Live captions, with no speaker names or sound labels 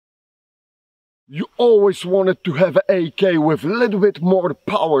You always wanted to have an AK with a little bit more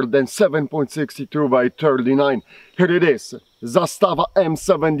power than 7.62 by 39. Here it is, Zastava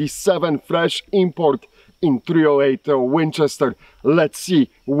M77 fresh import in 308 Winchester. Let's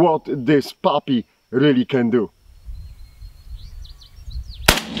see what this puppy really can do.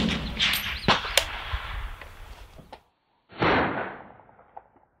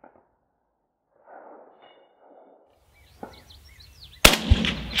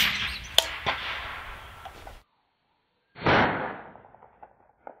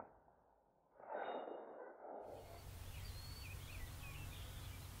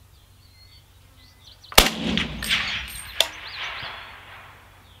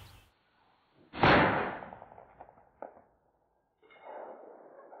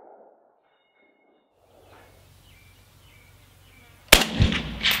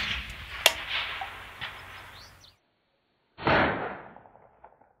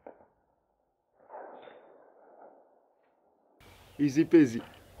 Easy peasy.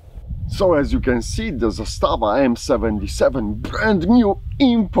 So as you can see, the Zastava M77 brand new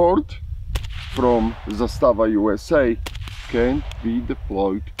import from Zastava USA can be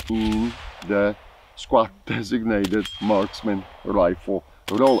deployed in the squad designated marksman rifle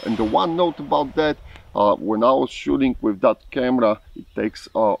role. And the one note about that, when I was shooting with that camera, it takes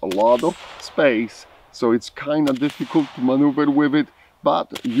a lot of space, so it's kind of difficult to maneuver with it.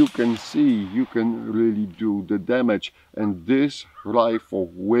 But you can see, you can really do the damage. And this rifle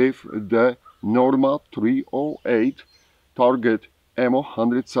with the Norma 308 target ammo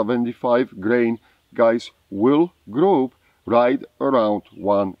 175 grain, guys, will group right around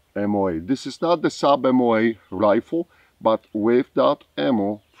 1 MOA. This is not the sub MOA rifle, but with that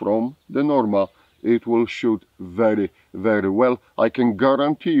ammo from the Norma, it will shoot very, very well. I can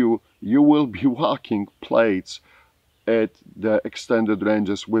guarantee you, you will be whacking plates at the extended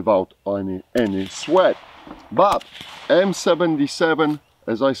ranges without any sweat. But M77,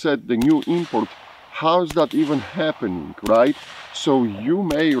 as I said, the new import, how's that even happening, right? So you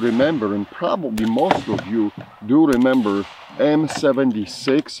may remember, and probably most of you do remember,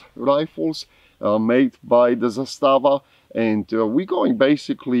 M76 rifles made by the Zastava, and we're going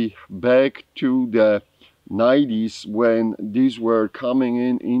basically back to the 90s when these were coming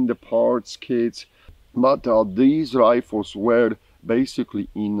in the parts kits. But these rifles were basically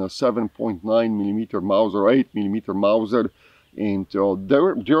in a 7.9mm Mauser, 8mm Mauser, and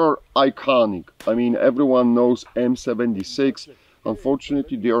they're iconic. I mean, everyone knows M76.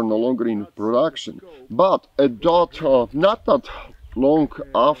 Unfortunately, they are no longer in production. But at that, not that long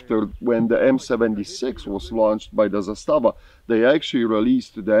after, when the M76 was launched by the Zastava, they actually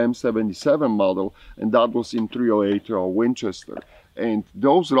released the M77 model, and that was in 308 Winchester. And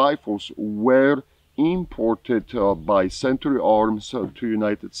those rifles were imported by Century Arms to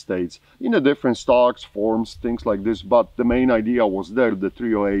United States in a different stocks, forms, things like this, but the main idea was there, the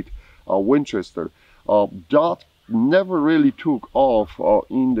 308 Winchester. That never really took off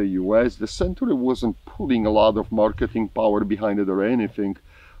in the US. The Century wasn't putting a lot of marketing power behind it or anything,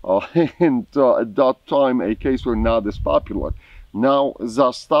 and at that time AKs were not as popular. Now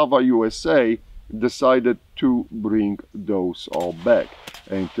Zastava USA decided to bring those all back,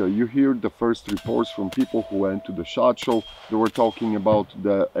 and you hear the first reports from people who went to the SHOT Show. They were talking about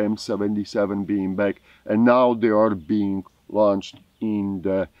the M77 being back, and now they are being launched in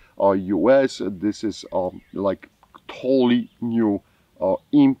the US. This is like totally new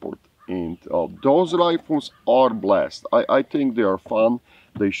import, and those rifles are blessed. I think they are fun.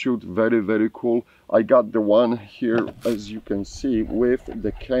 They shoot very, very cool. I got the one here, as you can see, with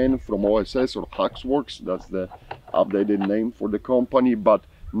the can from OSS or Hacksworks. That's the updated name for the company, but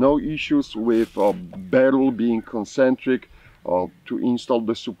no issues with barrel being concentric. To install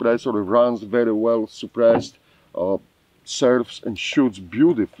the suppressor, it runs very well suppressed, serves and shoots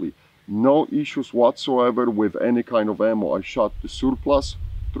beautifully. No issues whatsoever with any kind of ammo. I shot the surplus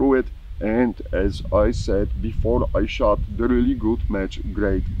through it, and as I said before, I shot the really good match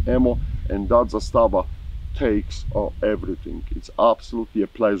grade ammo, and that Zastava takes everything. It's absolutely a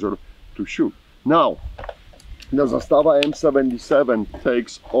pleasure to shoot. Now, the Zastava M77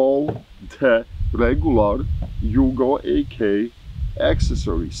 takes all the regular Yugo AK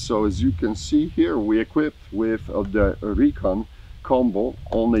accessories. So as you can see here, we equipped with the Recon combo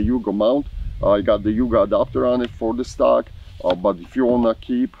on the Yugo mount. I got the Yugo adapter on it for the stock. But if you wanna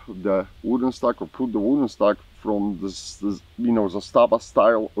keep the wooden stock or put the wooden stock from this you know, Zastava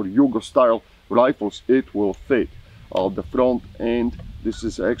style or Yugo style rifles, it will fit. The front end, this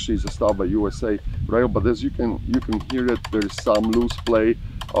is actually Zastava USA rail, but as you can hear it, there's some loose play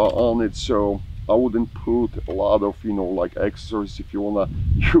on it, so I wouldn't put a lot of, you know, like accessories. If you wanna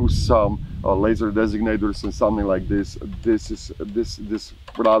use some laser designators and something like this, this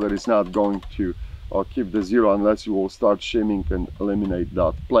brother is not going to keep the zero unless you will start shimming and eliminate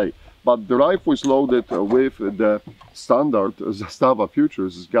that play. But the rifle is loaded with the standard Zastava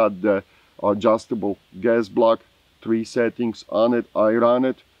features. It's got the adjustable gas block, 3 settings on it. I run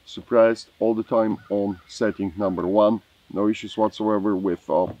it suppressed all the time on setting number 1. No issues whatsoever with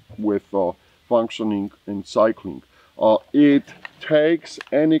functioning and cycling. It takes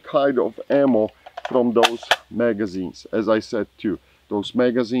any kind of ammo from those magazines. As I said too, those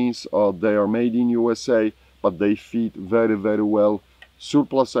magazines, they are made in USA, but they fit very, very well.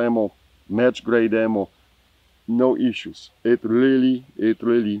 Surplus ammo, match grade ammo, no issues. It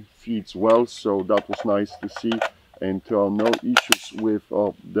really fits well, so that was nice to see. And no issues with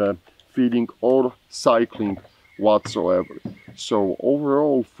the feeding or cycling whatsoever. So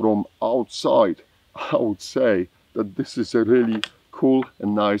overall, from outside, I would say that this is a really cool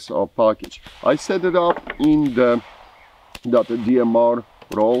and nice package. I set it up in that DMR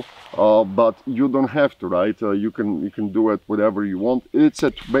roll, but you don't have to, right? You can do it whatever you want. It's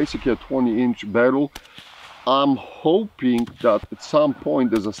basically a 20-inch barrel. I'm hoping that at some point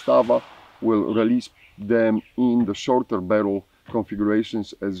the Zastava will release them in the shorter barrel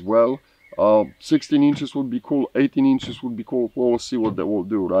configurations as well. 16 inches would be cool, 18 inches would be cool. We'll see what they will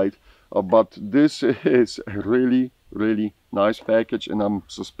do, right? But this is a really nice package, and I'm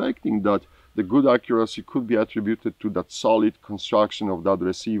suspecting that the good accuracy could be attributed to that solid construction of that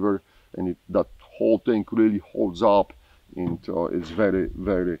receiver, and that whole thing really holds up, and it's very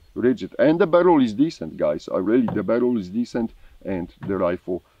rigid. And the barrel is decent, guys. The barrel is decent, and the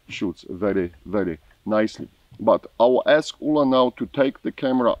rifle shoots very nicely. But I will ask Ula now to take the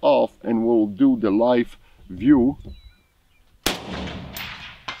camera off, and we'll do the live view.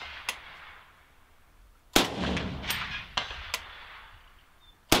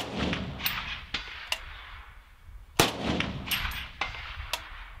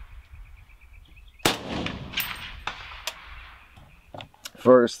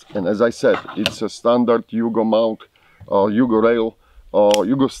 First, and as I said, it's a standard Yugo mount, Yugo rail,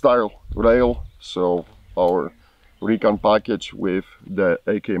 Yugo style rail. So our recon package with the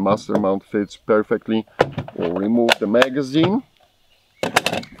AK master mount fits perfectly. We'll remove the magazine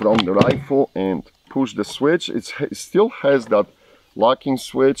from the rifle and push the switch. It still has that locking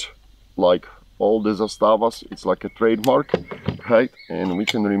switch like all the Zastavas. It's like a trademark, right? And we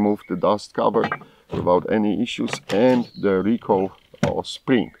can remove the dust cover without any issues, and the recoil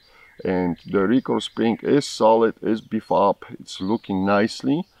spring. And the recoil spring is solid, is beef up, it's looking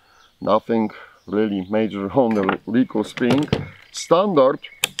nicely. Nothing really major on the recoil spring. Standard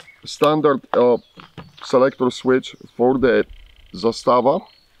selector switch for the Zastava,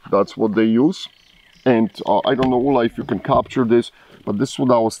 that's what they use. And I don't know, Ula, if you can capture this, but this is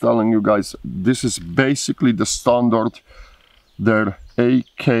what I was telling you guys. This is basically the standard, their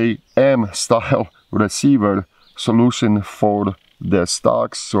AKM style receiver solution for the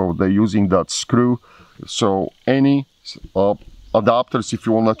stocks. So they're using that screw. So any adapters, if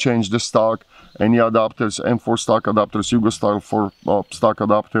you want to change the stock, any adapters, M4 stock adapters, Yugo style for stock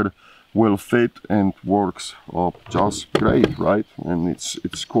adapter will fit and works just great, right? And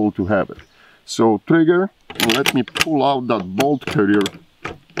it's cool to have it. So trigger, let me pull out that bolt carrier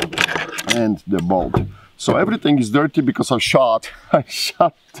and the bolt. So everything is dirty because I shot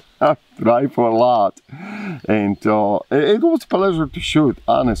that rifle a lot, and it was a pleasure to shoot.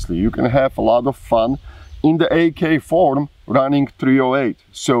 Honestly, you can have a lot of fun in the AK form running 308.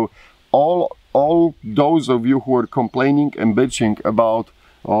 So all those of you who are complaining and bitching about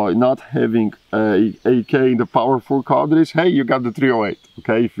not having a AK in the powerful cartridge, hey, you got the 308.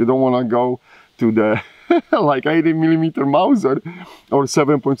 Okay, if you don't want to go to the like 80mm Mauser or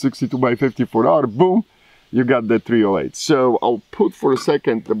 7.62x54R, boom, you got the 308. So I'll put for a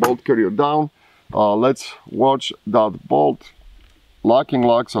second the bolt carrier down. Let's watch that bolt. Locking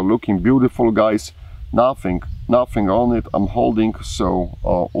locks are looking beautiful, guys. Nothing on it. I'm holding so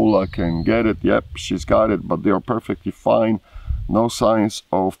Ula can get it. Yep, she's got it, but they are perfectly fine. No signs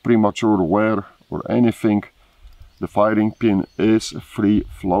of premature wear or anything. The firing pin is free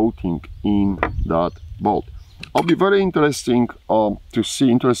floating in that bolt. I'll be very interested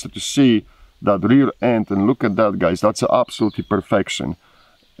to see that rear end, and look at that, guys. That's absolutely perfection,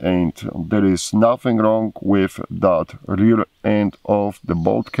 and there is nothing wrong with that rear end of the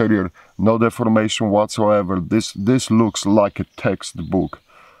bolt carrier. No deformation whatsoever. This looks like a textbook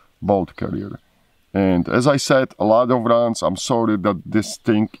bolt carrier. And as I said, a lot of runs. I'm sorry that this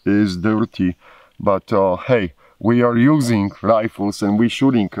thing is dirty, but hey, we are using rifles and we're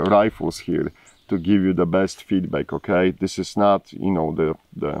shooting rifles here to give you the best feedback, okay? This is not, you know,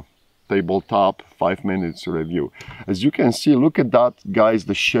 the tabletop 5 minutes review. As you can see, look at that, guys,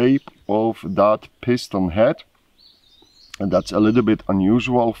 the shape of that piston head. And that's a little bit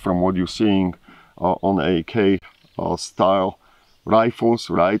unusual from what you're seeing on AK style rifles,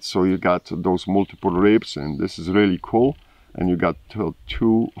 right? So you got those multiple ribs, and this is really cool. And you got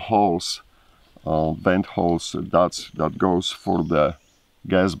two holes, vent holes, that goes for the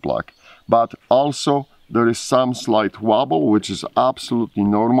gas block. But also there is some slight wobble, which is absolutely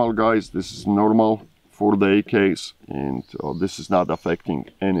normal, guys. This is normal for the AKs, and this is not affecting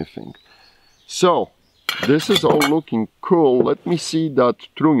anything. So this is all looking cool. Let me see that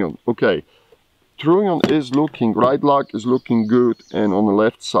trunnion. Okay, trunnion is looking, right lock is looking good, and on the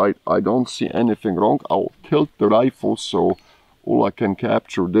left side I don't see anything wrong. I'll tilt the rifle so all I can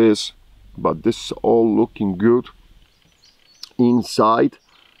capture this, but this is all looking good inside.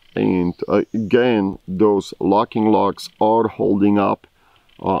 And again, those locking lugs are holding up,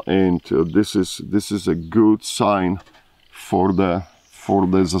 and this is a good sign for the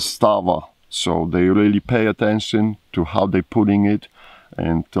Zastava. So they really pay attention to how they're putting it,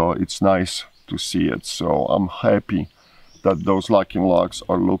 and it's nice to see it. So I'm happy that those locking lugs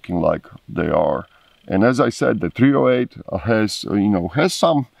are looking like they are. And as I said, the 308 has, you know, has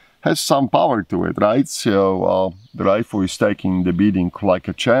some power to it, right? So the rifle is taking the beating like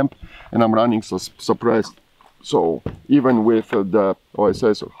a champ, and I'm running suppressed. So even with the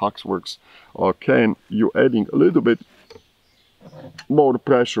OSS or Huxworks can, you're adding a little bit more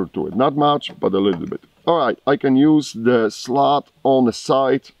pressure to it. Not much, but a little bit. All right, I can use the slot on the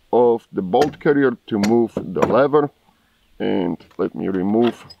side of the bolt carrier to move the lever. And let me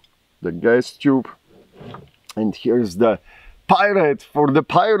remove the gas tube. And here's the pirate for the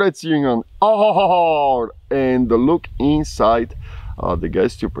Pirates Union. Oh, and the look inside. The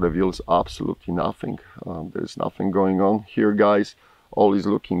gas tube reveals absolutely nothing. There's nothing going on here, guys. All is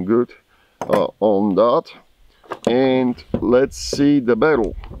looking good on that. And let's see the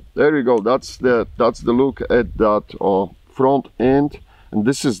barrel. There you go. That's the look at that front end. And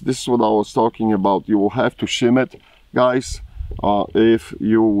this is what I was talking about. You will have to shim it, guys, if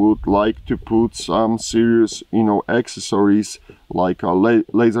you would like to put some serious, you know, accessories like a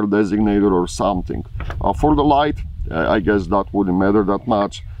laser designator or something. For the light, I guess that wouldn't matter that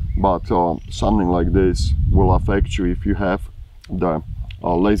much, but something like this will affect you if you have the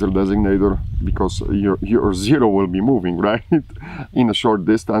laser designator, because your zero will be moving, right? In a short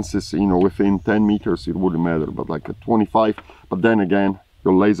distances, you know, within 10 meters it wouldn't matter, but like at 25, but then again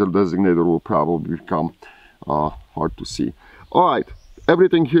your laser designator will probably become hard to see. All right,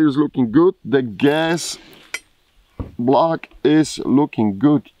 everything here is looking good. The gas block is looking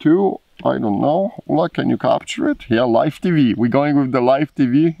good too. I don't know, Ula, can you capture it? Yeah, live TV. We're going with the live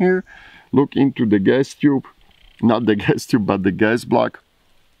TV here. Look into the gas tube, not the gas tube, but the gas block.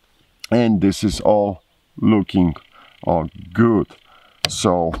 And this is all looking good.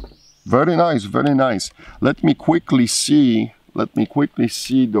 So very nice, very nice. Let me quickly see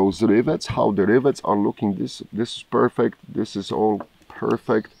those rivets, how the rivets are looking. This is perfect. This is all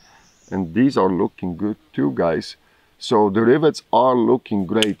perfect, and these are looking good too, guys. So the rivets are looking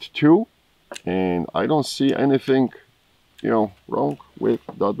great too, and I don't see anything, you know, wrong with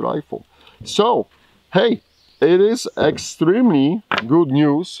that rifle. So hey, it is extremely good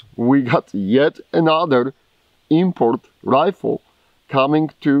news. We got yet another import rifle coming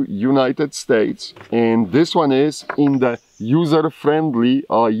to United States, and this one is in the user-friendly,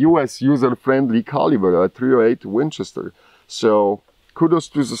 US user-friendly caliber, a 308 Winchester. So kudos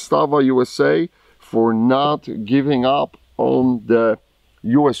to Zastava USA for not giving up on the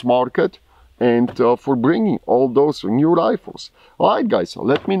US market and for bringing all those new rifles. All right, guys,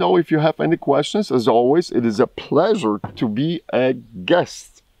 let me know if you have any questions. As always, it is a pleasure to be a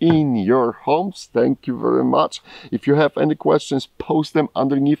guest in your homes. Thank you very much. If you have any questions, post them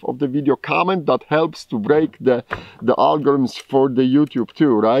underneath of the video. Comment, that helps to break the algorithms for the YouTube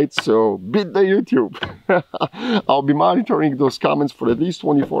too, right? So beat the YouTube. I'll be monitoring those comments for at least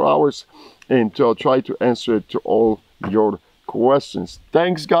 24 hours and try to answer to all your questions.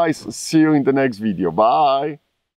 Thanks, guys. See you in the next video. Bye.